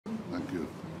you.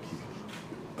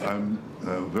 I'm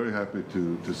very happy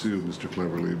to see you, Mr.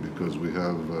 Cleverly, because we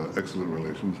have excellent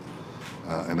relations,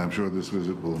 and I'm sure this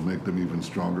visit will make them even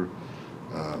stronger.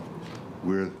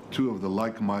 We're two of the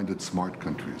like-minded smart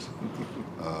countries,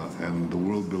 and the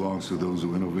world belongs to those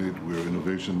who innovate. We're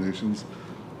innovation nations.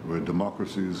 We're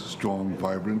democracies, strong,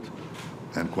 vibrant,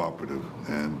 and cooperative.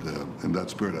 And in that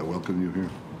spirit, I welcome you here.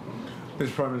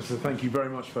 Mr. Prime Minister, thank you very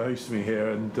much for hosting me here.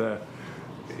 And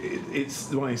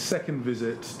it's my second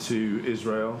visit to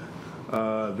Israel.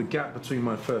 The gap between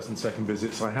my first and second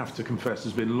visits, I have to confess,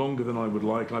 has been longer than I would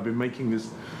like. And I've been making this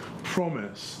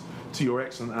promise to your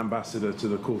excellent ambassador to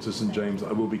the Court of St. James that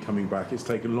I will be coming back. It's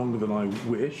taken longer than I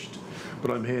wished, but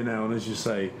I'm here now. And as you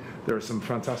say, there are some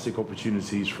fantastic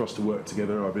opportunities for us to work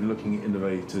together. I've been looking at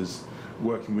innovators,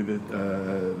 working with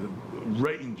a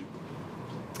range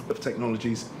of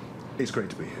technologies. It's great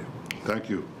to be here. Thank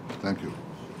you. Thank you.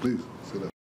 Please.